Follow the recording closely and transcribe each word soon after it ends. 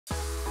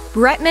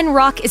Bretman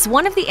Rock is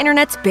one of the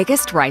internet's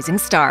biggest rising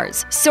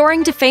stars.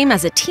 Soaring to fame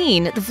as a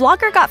teen, the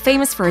vlogger got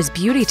famous for his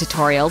beauty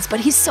tutorials,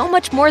 but he's so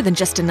much more than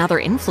just another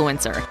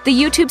influencer. The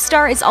YouTube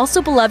star is also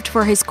beloved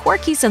for his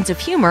quirky sense of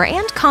humor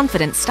and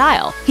confident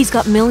style. He's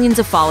got millions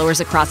of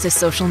followers across his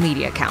social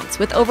media accounts,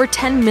 with over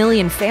 10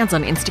 million fans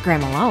on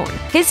Instagram alone.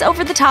 His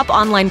over-the-top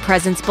online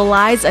presence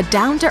belies a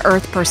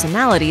down-to-earth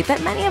personality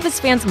that many of his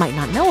fans might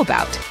not know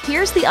about.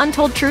 Here's the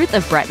untold truth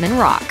of Bretman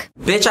Rock.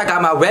 Bitch, I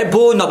got my Red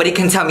Bull, nobody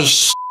can tell me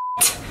shit.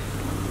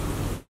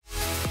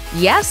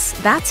 Yes,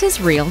 that's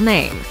his real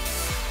name.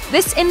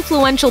 This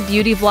influential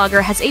beauty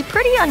vlogger has a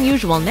pretty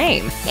unusual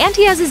name, and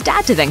he has his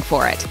dad to thank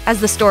for it.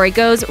 As the story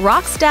goes,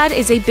 Rock's dad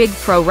is a big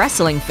pro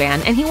wrestling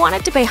fan, and he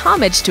wanted to pay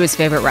homage to his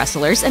favorite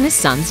wrestlers in his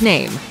son's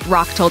name.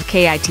 Rock told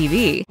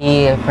KITV,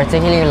 He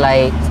particularly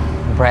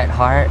liked Bret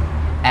Hart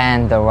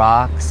and The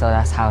Rock, so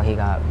that's how he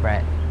got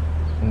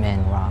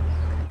Bretman Rock.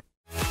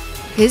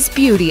 His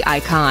beauty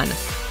icon.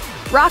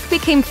 Rock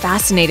became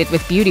fascinated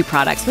with beauty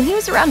products when he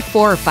was around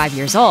 4 or 5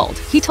 years old.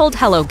 He told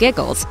Hello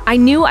Giggles, "I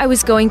knew I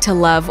was going to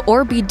love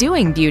or be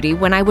doing beauty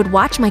when I would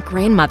watch my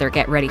grandmother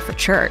get ready for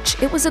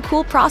church. It was a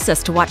cool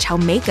process to watch how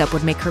makeup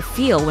would make her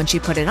feel when she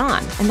put it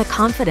on, and the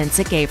confidence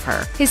it gave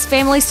her." His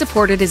family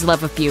supported his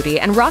love of beauty,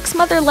 and Rock's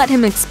mother let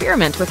him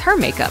experiment with her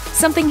makeup,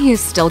 something he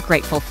is still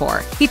grateful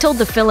for. He told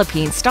the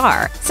Philippine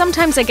Star,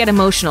 "Sometimes I get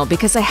emotional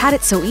because I had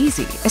it so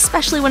easy,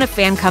 especially when a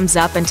fan comes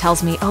up and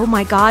tells me, 'Oh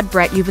my God,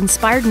 Brett, you've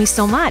inspired me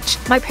so much.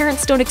 My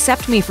parents don't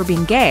accept me for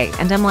being gay,'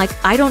 and I'm like,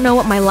 I don't know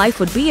what my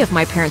life would be if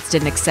my parents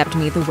didn't accept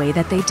me the way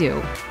that they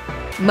do."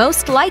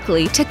 Most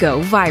likely to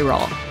go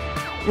viral.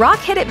 Rock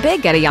hit it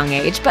big at a young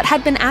age, but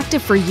had been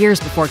active for years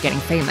before getting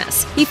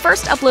famous. He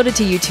first uploaded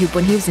to YouTube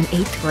when he was in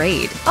 8th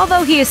grade,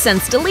 although he has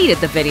since deleted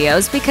the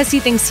videos because he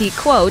thinks he,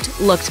 quote,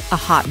 looked a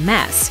hot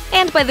mess.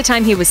 And by the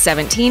time he was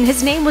 17,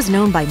 his name was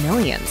known by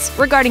millions.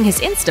 Regarding his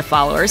Insta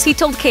followers, he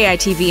told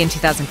KITV in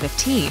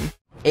 2015,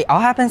 It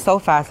all happened so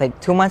fast. Like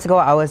 2 months ago,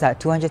 I was at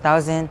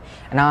 200,000,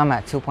 and now I'm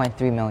at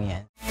 2.3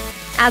 million.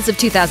 As of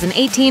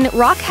 2018,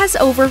 Rock has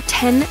over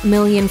 10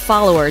 million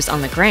followers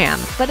on the gram,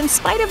 but in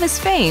spite of his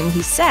fame,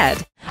 he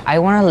said, I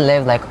want to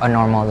live like a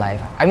normal life.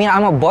 I mean,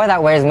 I'm a boy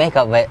that wears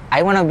makeup, but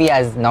I want to be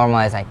as normal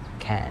as I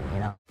can, you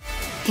know?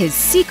 His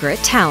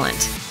secret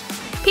talent.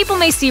 People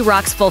may see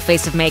Rock's full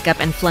face of makeup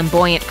and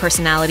flamboyant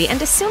personality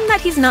and assume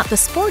that he's not the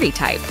sporty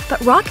type, but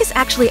Rock is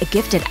actually a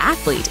gifted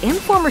athlete and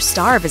former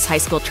star of his high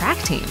school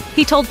track team.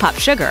 He told Pop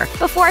Sugar,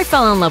 "Before I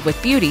fell in love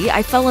with beauty,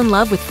 I fell in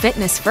love with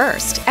fitness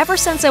first. Ever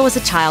since I was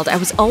a child, I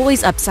was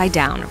always upside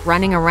down,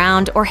 running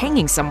around or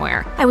hanging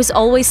somewhere. I was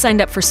always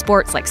signed up for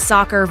sports like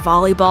soccer,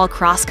 volleyball,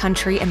 cross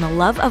country, and the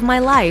love of my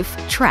life,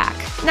 track."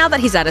 Now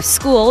that he's out of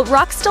school,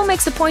 Rock still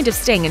makes a point of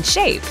staying in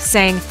shape,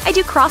 saying, "I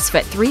do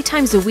CrossFit 3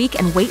 times a week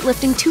and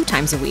weightlifting 2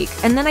 times a week,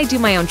 and then I do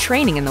my own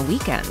training in the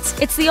weekends.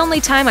 It's the only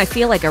time I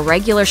feel like a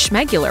regular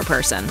schmegular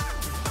person."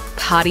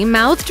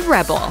 Potty-mouthed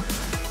rebel.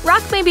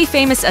 Rock may be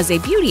famous as a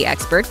beauty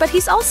expert, but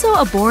he's also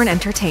a born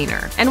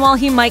entertainer. And while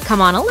he might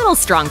come on a little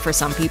strong for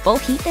some people,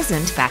 he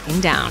isn't backing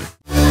down.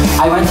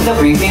 I went to the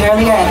briefing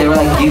earlier and they were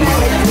like, do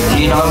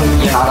you know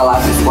you're not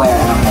allowed to swear?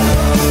 And I'm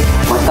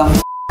like, what the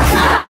f?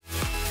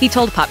 He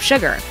told Pop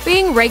Sugar,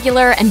 "Being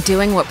regular and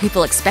doing what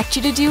people expect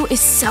you to do is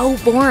so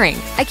boring.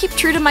 I keep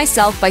true to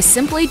myself by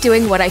simply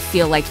doing what I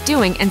feel like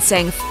doing and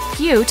saying f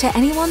you to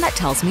anyone that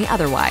tells me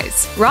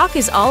otherwise." Rock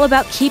is all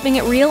about keeping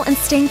it real and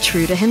staying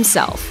true to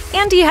himself.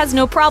 And he has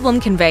no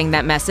problem conveying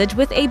that message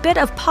with a bit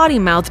of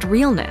potty-mouthed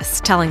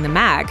realness, telling the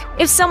mag,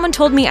 "If someone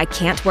told me I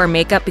can't wear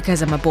makeup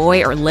because I'm a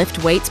boy or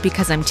lift weights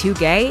because I'm too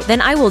gay,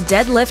 then I will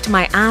deadlift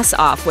my ass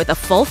off with a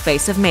full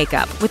face of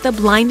makeup, with a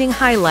blinding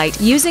highlight,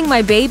 using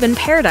my Babe in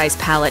Paradise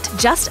palette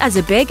just as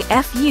a big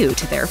F you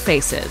to their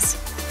faces."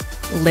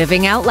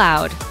 Living out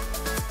loud.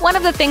 One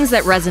of the things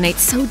that resonates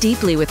so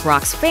deeply with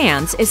Rock's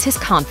fans is his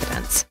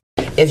confidence.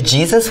 If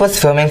Jesus was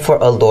filming for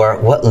Allure,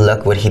 what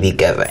look would he be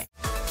giving?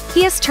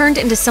 He has turned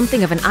into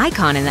something of an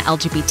icon in the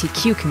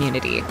LGBTQ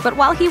community, but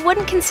while he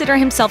wouldn't consider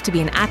himself to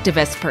be an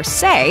activist per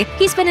se,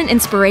 he's been an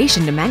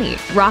inspiration to many.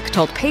 Rock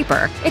told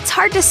Paper, "It's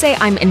hard to say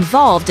I'm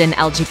involved in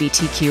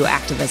LGBTQ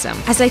activism,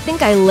 as I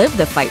think I live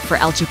the fight for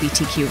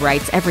LGBTQ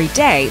rights every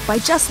day by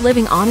just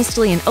living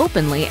honestly and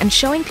openly and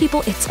showing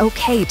people it's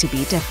okay to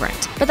be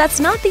different. But that's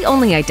not the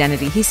only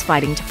identity he's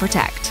fighting to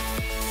protect."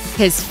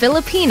 His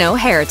Filipino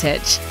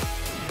heritage.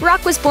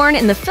 Rock was born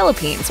in the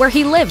Philippines, where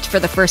he lived for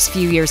the first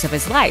few years of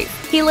his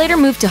life. He later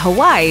moved to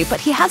Hawaii, but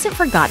he hasn't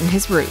forgotten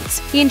his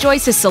roots. He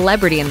enjoys his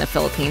celebrity in the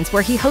Philippines,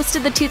 where he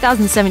hosted the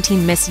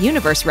 2017 Miss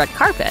Universe red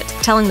carpet,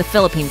 telling the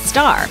Philippine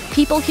Star,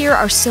 "People here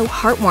are so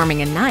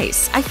heartwarming and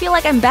nice. I feel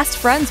like I'm best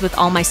friends with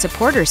all my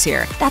supporters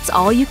here. That's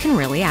all you can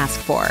really ask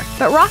for."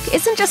 But Rock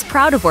isn't just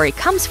proud of where he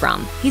comes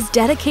from, he's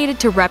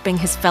dedicated to repping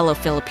his fellow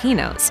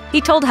Filipinos.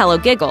 He told Hello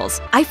Giggles,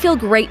 "I feel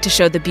great to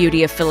show the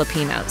beauty of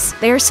Filipinos.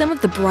 They are some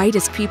of the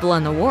brightest people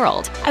in the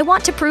world. I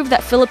want to prove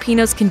that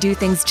Filipinos can do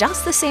things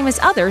just the same as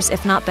others,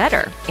 if not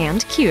better,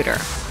 and cuter."